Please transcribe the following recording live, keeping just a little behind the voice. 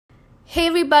Hey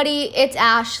everybody, it's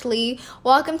Ashley.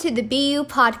 Welcome to the BU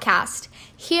podcast.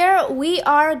 Here we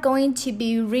are going to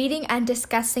be reading and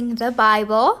discussing the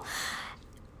Bible.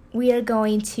 We are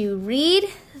going to read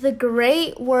the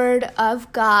great word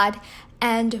of God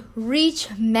and reach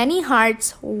many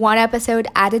hearts one episode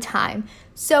at a time.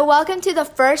 So welcome to the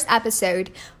first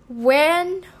episode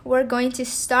when we're going to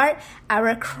start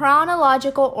our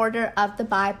chronological order of the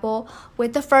Bible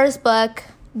with the first book,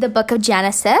 the book of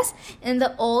Genesis, in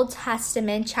the Old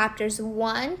Testament, chapters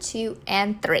 1, 2,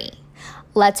 and 3.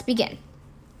 Let's begin.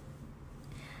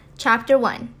 Chapter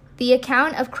 1, the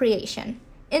account of creation.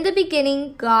 In the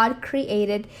beginning, God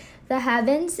created the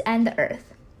heavens and the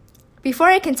earth. Before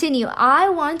I continue, I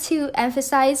want to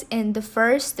emphasize in the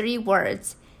first three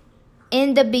words,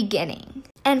 in the beginning,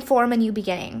 and form a new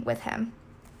beginning with him.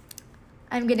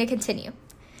 I'm going to continue.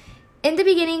 In the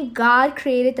beginning, God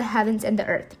created the heavens and the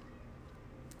earth.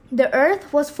 The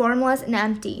earth was formless and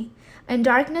empty, and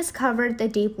darkness covered the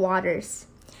deep waters.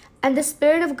 And the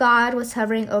Spirit of God was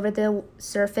hovering over the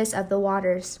surface of the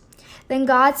waters. Then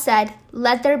God said,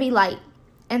 "Let there be light."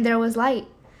 And there was light.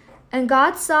 And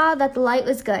God saw that the light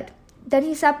was good. Then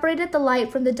he separated the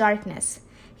light from the darkness.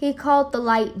 He called the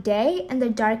light day and the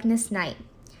darkness night.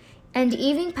 And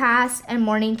evening passed and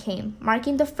morning came,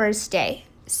 marking the first day.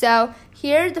 So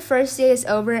here the first day is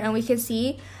over, and we can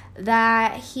see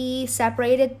that he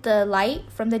separated the light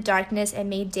from the darkness and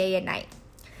made day and night.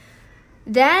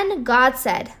 Then God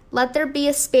said, "Let there be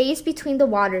a space between the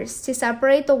waters to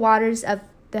separate the waters of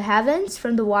the heavens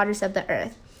from the waters of the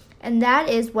earth." And that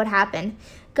is what happened.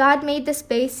 God made the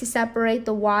space to separate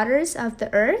the waters of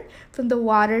the earth from the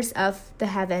waters of the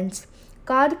heavens.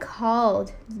 God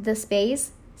called the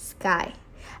space sky.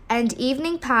 And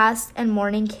evening passed and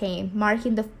morning came,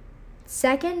 marking the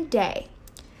second day.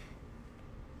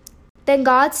 Then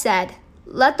God said,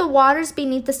 "Let the waters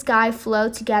beneath the sky flow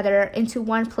together into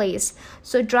one place,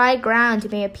 so dry ground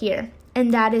may appear."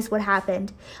 And that is what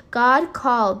happened. God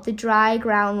called the dry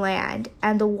ground land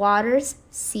and the waters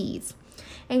seas.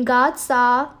 And God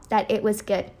saw that it was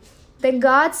good. Then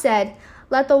God said,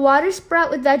 "Let the waters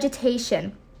sprout with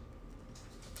vegetation,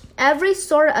 every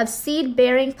sort of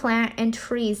seed-bearing plant and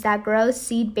trees that grows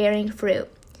seed-bearing fruit.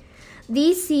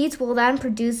 These seeds will then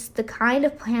produce the kind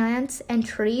of plants and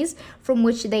trees from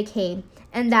which they came."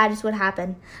 And that is what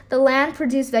happened. The land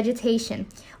produced vegetation,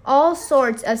 all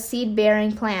sorts of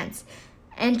seed-bearing plants,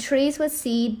 and trees with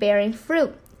seed-bearing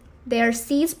fruit. Their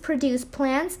seeds produced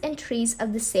plants and trees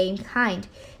of the same kind.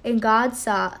 And God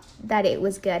saw that it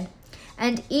was good.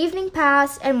 And evening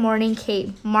passed and morning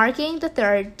came, marking the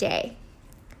third day.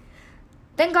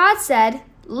 Then God said,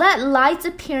 "Let lights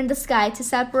appear in the sky to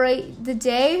separate the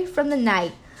day from the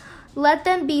night. Let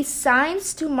them be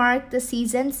signs to mark the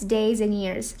seasons, days, and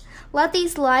years. Let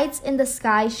these lights in the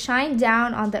sky shine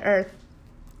down on the earth."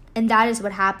 And that is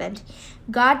what happened.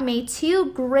 God made two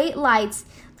great lights,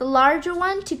 the larger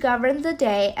one to govern the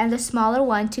day and the smaller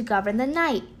one to govern the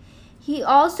night. He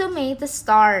also made the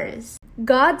stars.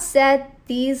 God set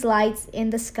these lights in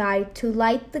the sky to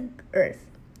light the earth,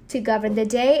 to govern the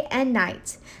day and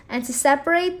night, and to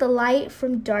separate the light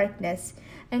from darkness.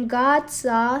 And God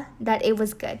saw that it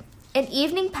was good. And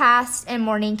evening passed and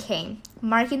morning came,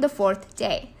 marking the fourth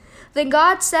day. Then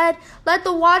God said, "Let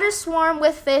the waters swarm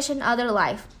with fish and other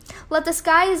life. Let the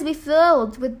skies be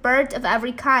filled with birds of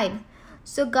every kind."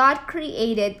 So God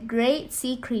created great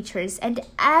sea creatures and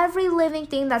every living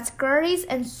thing that scurries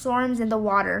and swarms in the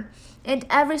water, and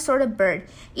every sort of bird,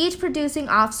 each producing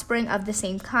offspring of the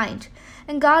same kind.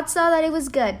 And God saw that it was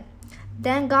good.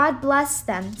 Then God blessed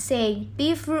them, saying,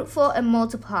 "Be fruitful and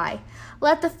multiply.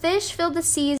 Let the fish fill the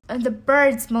seas and the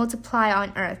birds multiply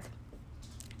on earth."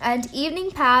 And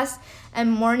evening passed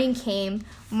and morning came,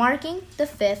 marking the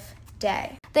fifth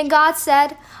day. Then God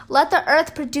said, "Let the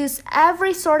earth produce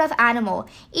every sort of animal,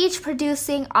 each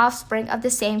producing offspring of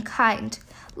the same kind,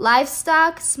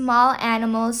 livestock, small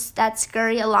animals that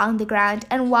scurry along the ground,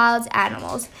 and wild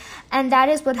animals." And that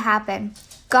is what happened.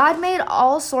 God made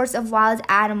all sorts of wild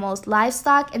animals,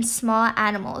 livestock, and small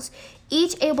animals,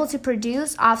 each able to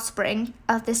produce offspring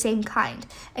of the same kind.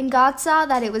 And God saw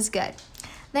that it was good.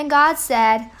 Then God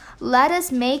said, "Let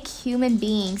us make human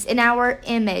beings in our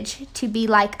image to be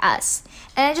like us."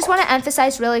 And I just want to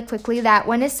emphasize really quickly that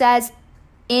when it says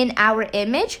in our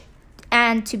image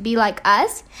and to be like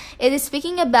us, it is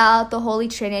speaking about the Holy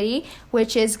Trinity,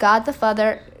 which is God the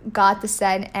Father, God the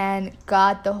Son, and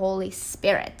God the Holy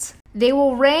Spirit. They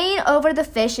will reign over the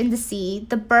fish in the sea,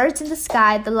 the birds in the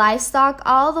sky, the livestock,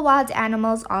 all the wild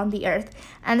animals on the earth,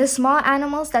 and the small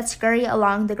animals that scurry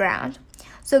along the ground.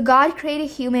 So God created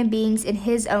human beings in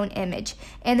his own image.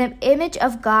 In the image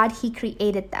of God, he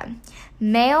created them.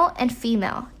 Male and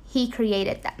female, he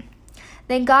created them.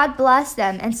 Then God blessed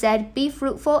them and said, "Be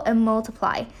fruitful and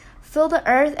multiply. Fill the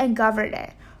earth and govern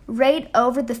it. Reign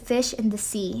over the fish in the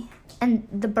sea, and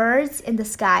the birds in the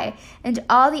sky, and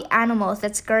all the animals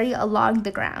that scurry along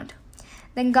the ground."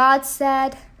 Then God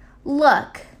said,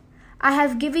 "Look, I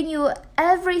have given you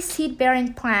every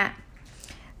seed-bearing plant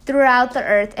throughout the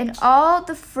earth, and all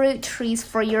the fruit trees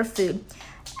for your food.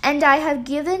 And I have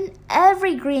given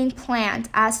every green plant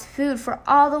as food for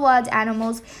all the wild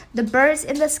animals, the birds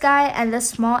in the sky, and the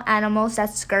small animals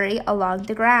that scurry along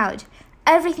the ground,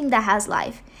 everything that has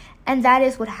life." And that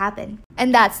is what happened.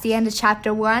 And that's the end of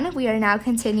chapter 1. We are now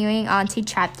continuing on to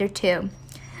chapter 2.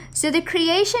 So the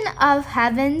creation of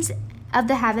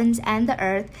the heavens and the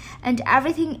earth and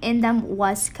everything in them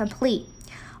was complete.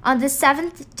 On the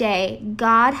seventh day,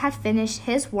 God had finished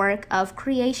his work of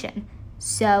creation.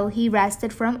 So he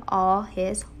rested from all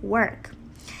his work.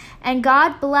 And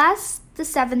God blessed the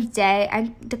seventh day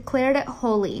and declared it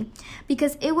holy,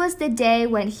 because it was the day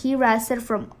when he rested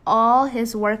from all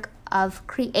his work of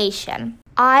creation.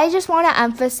 I just want to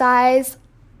emphasize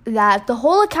that the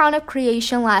whole account of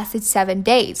creation lasted 7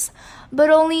 days, but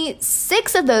only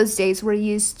 6 of those days were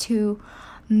used to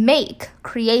make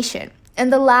creation.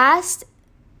 And the last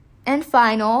and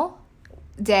final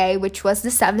day, which was the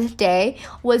seventh day,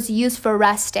 was used for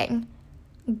resting.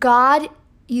 God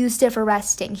used it for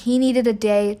resting. He needed a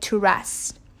day to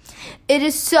rest. It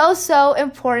is so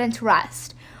important to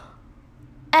rest.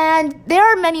 And there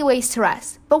are many ways to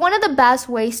rest, but one of the best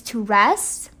ways to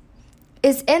rest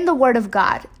is in the Word of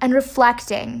God and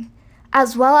reflecting,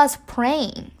 as well as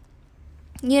praying.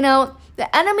 You know,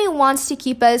 the enemy wants to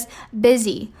keep us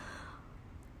busy,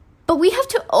 but we have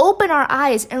to open our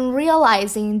eyes and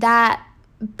realizing that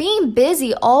being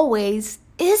busy always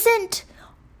isn't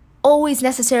always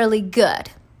necessarily good.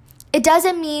 It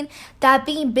doesn't mean that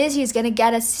being busy is going to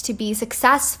get us to be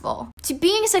successful. To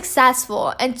being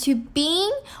successful and to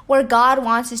being where God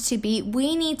wants us to be,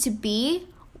 we need to be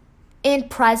in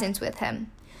presence with him.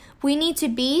 We need to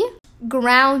be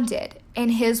grounded in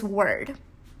his word.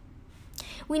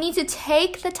 We need to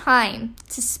take the time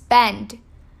to spend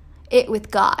it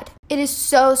with God. It is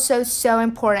so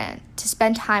important to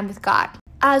spend time with God,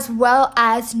 as well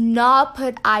as not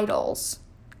put idols.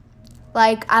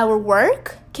 Like our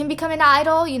work can become an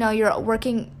idol. You know, you're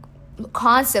working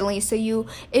constantly, so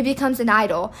it becomes an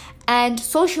idol. And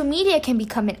social media can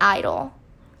become an idol.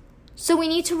 So we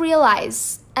need to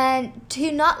realize, and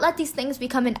to not let these things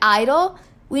become an idol,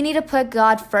 we need to put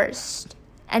God first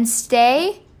and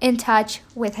stay in touch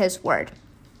with his word.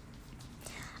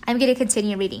 I'm going to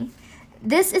continue reading.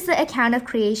 This is the account of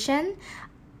creation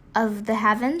of the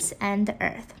heavens and the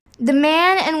earth. The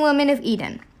man and woman of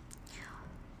Eden.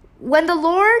 When the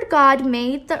Lord God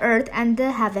made the earth and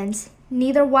the heavens,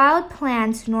 neither wild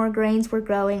plants nor grains were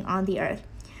growing on the earth.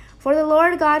 For the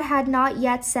Lord God had not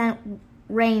yet sent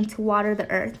rain to water the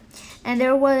earth, and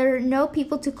there were no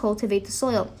people to cultivate the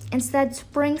soil. Instead,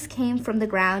 springs came from the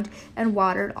ground and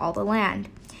watered all the land.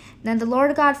 Then the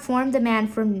Lord God formed the man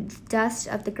from the dust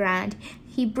of the ground.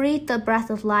 He breathed the breath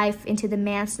of life into the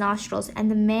man's nostrils, and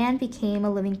the man became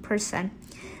a living person.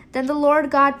 Then the Lord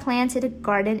God planted a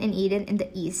garden in Eden in the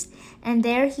east, and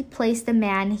there he placed the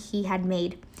man he had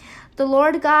made. The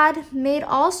Lord God made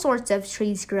all sorts of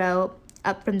trees grow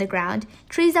up from the ground,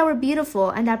 trees that were beautiful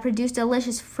and that produced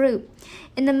delicious fruit.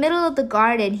 In the middle of the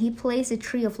garden he placed a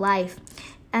tree of life,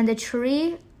 and the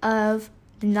tree of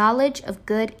the knowledge of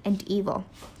good and evil.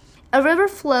 A river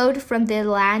flowed from the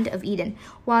land of Eden,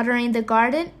 watering the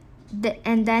garden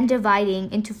and then dividing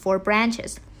into 4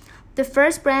 branches. The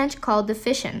first branch, called the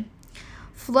Pishon,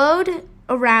 flowed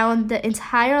around the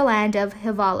entire land of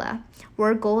Havilah,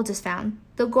 where gold is found.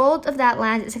 The gold of that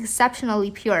land is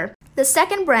exceptionally pure. The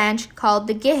second branch, called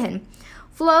the Gihon,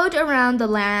 flowed around the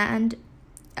land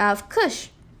of Cush.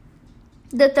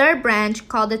 The third branch,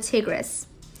 called the Tigris,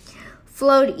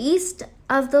 flowed east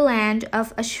of the land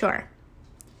of Ashur.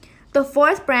 The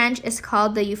fourth branch is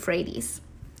called the Euphrates.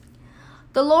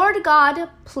 The Lord God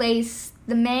placed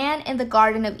the man in the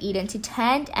Garden of Eden to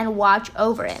tend and watch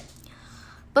over it.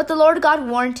 But the Lord God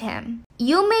warned him,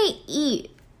 "You may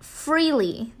eat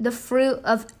freely the fruit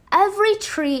of every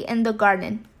tree in the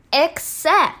garden,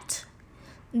 except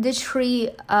the tree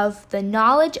of the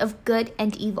knowledge of good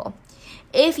and evil.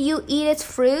 If you eat its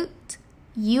fruit,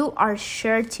 you are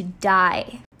sure to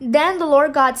die." Then the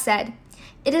Lord God said,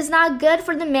 "It is not good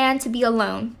for the man to be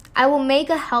alone. I will make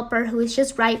a helper who is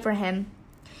just right for him."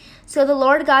 So the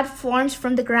Lord God formed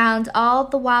from the ground all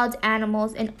the wild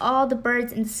animals and all the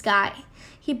birds in the sky.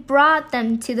 He brought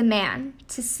them to the man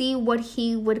to see what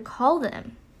he would call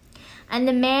them. And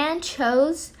the man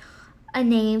chose a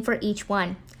name for each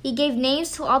one. He gave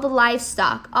names to all the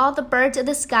livestock, all the birds of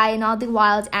the sky, and all the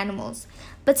wild animals.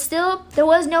 But still, there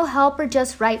was no helper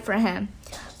just right for him.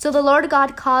 So the Lord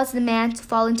God caused the man to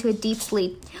fall into a deep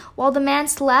sleep. While the man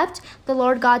slept, the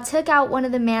Lord God took out one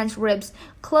of the man's ribs,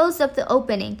 closed up the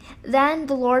opening. Then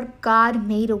the Lord God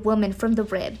made a woman from the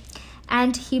rib,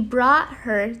 and he brought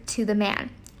her to the man.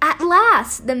 "At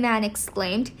last," the man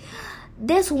exclaimed,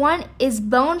 "this one is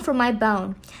bone from my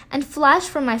bone, and flesh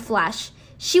from my flesh.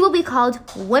 She will be called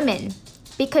woman,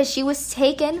 because she was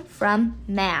taken from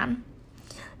man."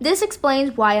 This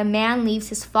explains why a man leaves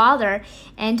his father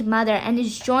and mother and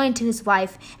is joined to his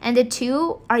wife, and the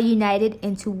two are united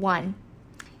into one.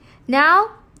 Now,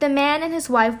 the man and his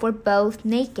wife were both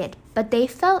naked, but they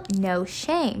felt no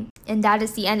shame. And that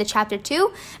is the end of chapter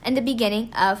 2 and the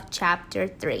beginning of chapter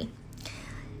 3.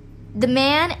 The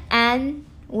man and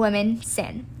woman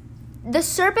sin. The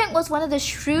serpent was one of the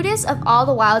shrewdest of all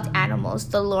the wild animals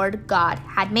the Lord God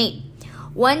had made.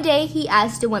 One day he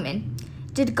asked the woman,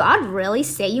 "Did God really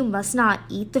say you must not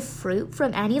eat the fruit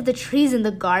from any of the trees in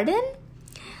the garden?"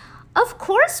 "Of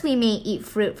course we may eat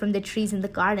fruit from the trees in the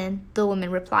garden," the woman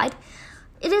replied.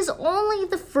 "It is only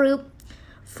the fruit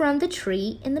from the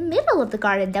tree in the middle of the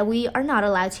garden that we are not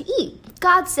allowed to eat.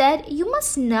 God said you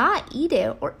must not eat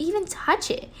it or even touch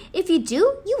it. If you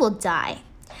do, you will die."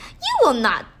 "You will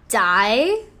not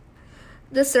die,"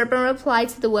 the serpent replied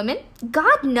to the woman.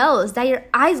 "God knows that your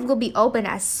eyes will be open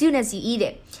as soon as you eat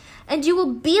it, and you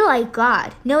will be like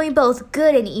God, knowing both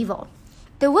good and evil."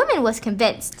 The woman was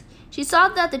convinced. She saw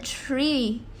that the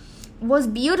tree was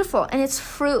beautiful and its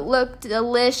fruit looked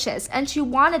delicious, and she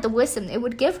wanted the wisdom it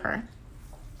would give her.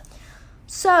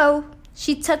 So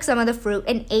she took some of the fruit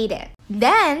and ate it.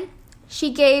 Then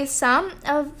she gave some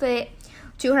of it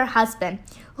to her husband,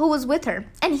 who was with her,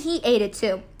 and he ate it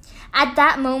too. At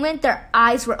that moment, their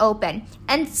eyes were open,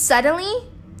 and suddenly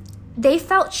they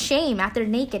felt shame at their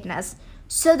nakedness.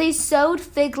 So they sewed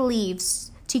fig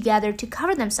leaves together to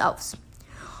cover themselves.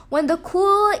 When the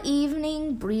cool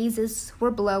evening breezes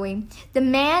were blowing, the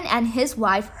man and his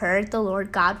wife heard the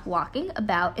Lord God walking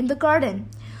about in the garden.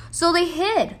 So they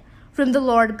hid from the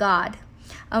Lord God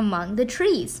among the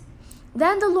trees.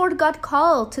 Then the Lord God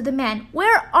called to the man,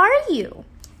 "Where are you?"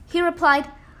 He replied,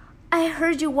 "I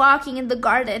heard you walking in the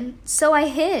garden, so I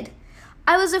hid.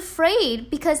 I was afraid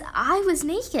because I was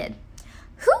naked."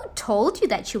 "Who told you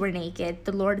that you were naked?"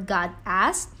 the Lord God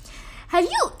asked. "Have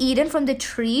you eaten from the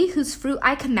tree whose fruit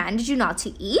I commanded you not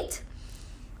to eat?"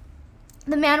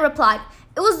 The man replied,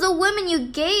 "It was the woman you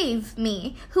gave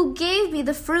me who gave me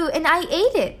the fruit, and I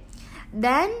ate it."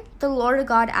 Then the Lord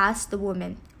God asked the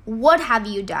woman, "What have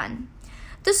you done?"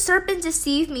 "The serpent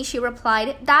deceived me," she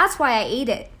replied. "That's why I ate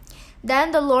it."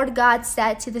 Then the Lord God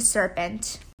said to the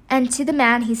serpent, and to the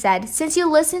man he said, "Since you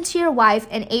listened to your wife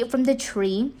and ate from the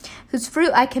tree whose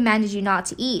fruit I commanded you not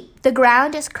to eat, the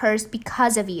ground is cursed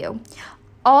because of you.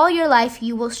 All your life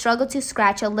you will struggle to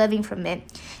scratch a living from it.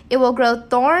 It will grow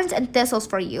thorns and thistles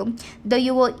for you, though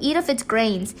you will eat of its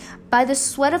grains. By the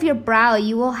sweat of your brow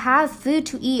you will have food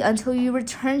to eat until you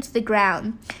return to the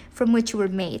ground from which you were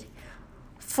made.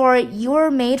 For you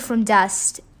were made from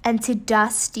dust, and to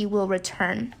dust you will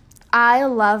return." I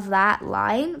love that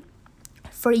line.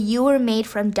 For you were made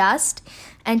from dust,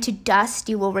 and to dust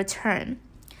you will return.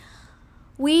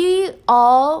 We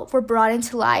all were brought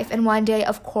into life, and one day,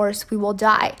 of course, we will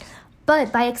die.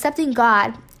 But by accepting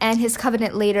God and his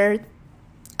covenant later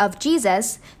of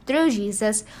Jesus, through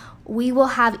Jesus, we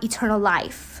will have eternal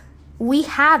life. We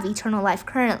have eternal life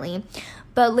currently,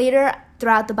 but later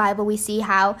throughout the Bible, we see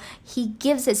how he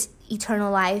gives us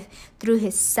eternal life through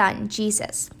his son,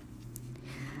 Jesus.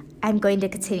 I'm going to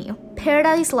continue.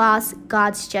 Paradise lost,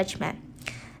 God's judgment.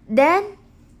 Then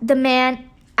the man,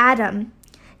 Adam,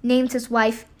 named his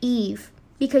wife Eve,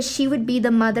 because she would be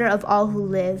the mother of all who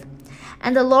live.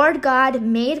 And the Lord God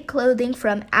made clothing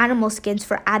from animal skins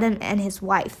for Adam and his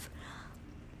wife.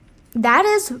 That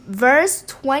is verse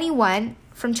 21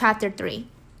 from chapter 3.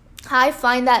 I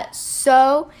find that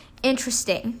so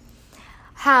interesting.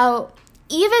 How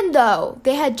even though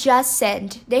they had just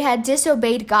sinned, they had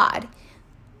disobeyed God,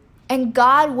 and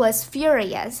God was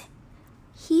furious,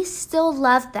 he still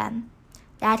loved them,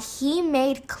 that he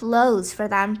made clothes for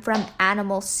them from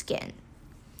animal skin.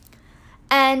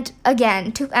 And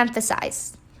again, to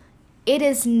emphasize, it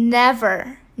is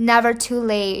never too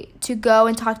late to go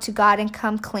and talk to God and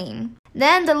come clean.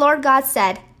 Then the Lord God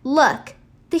said, "Look,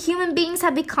 the human beings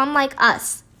have become like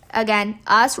us." Again,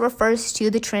 us refers to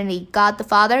the Trinity, God the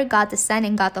Father, God the Son,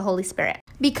 and God the Holy Spirit.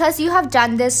 Because you have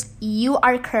done this, you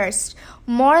are cursed.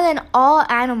 More than all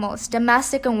animals,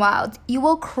 domestic and wild, you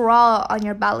will crawl on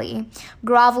your belly,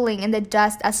 groveling in the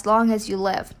dust as long as you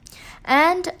live.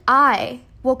 And I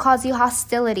will cause you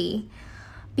hostility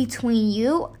between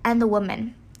you and the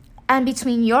woman, and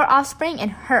between your offspring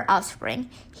and her offspring.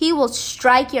 He will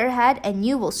strike your head, and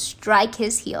you will strike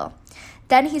his heel.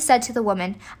 Then he said to the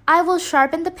woman, I will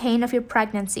sharpen the pain of your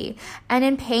pregnancy, and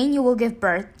in pain you will give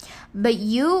birth. But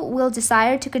you will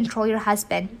desire to control your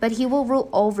husband, but he will rule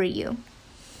over you.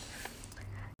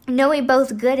 Knowing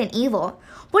both good and evil,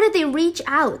 what did they reach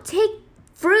out? Take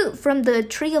fruit from the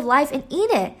tree of life and eat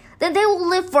it. Then they will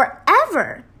live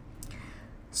forever.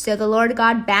 So the Lord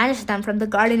God banished them from the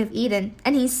Garden of Eden,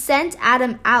 and he sent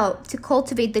Adam out to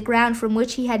cultivate the ground from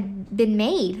which he had been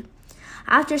made.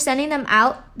 After sending them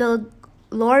out, the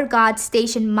Lord God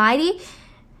stationed mighty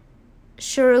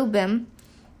cherubim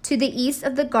to the east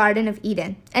of the Garden of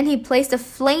Eden, and he placed a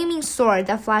flaming sword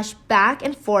that flashed back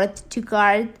and forth to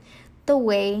guard the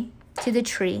way to the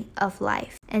tree of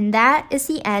life. And that is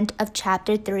the end of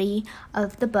chapter 3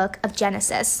 of the book of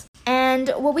Genesis. And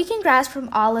what we can grasp from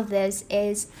all of this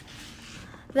is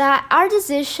that our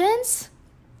decisions,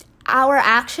 our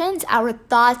actions, our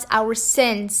thoughts, our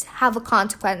sins have a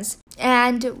consequence.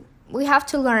 And we have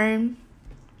to learn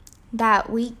that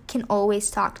we can always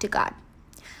talk to God.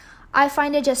 I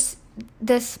find it just,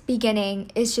 this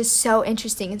beginning is just so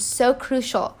interesting and so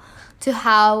crucial to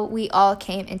how we all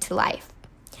came into life.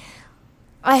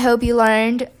 I hope you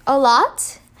learned a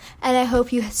lot, and I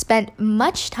hope you spent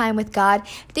much time with God.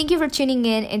 Thank you for tuning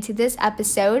in into this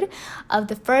episode of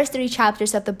the first 3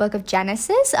 chapters of the book of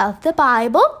Genesis of the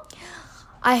Bible.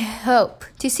 I hope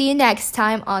to see you next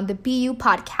time on the BU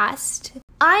podcast.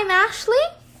 I'm Ashley,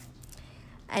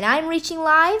 and I'm reaching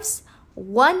lives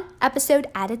one episode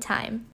at a time.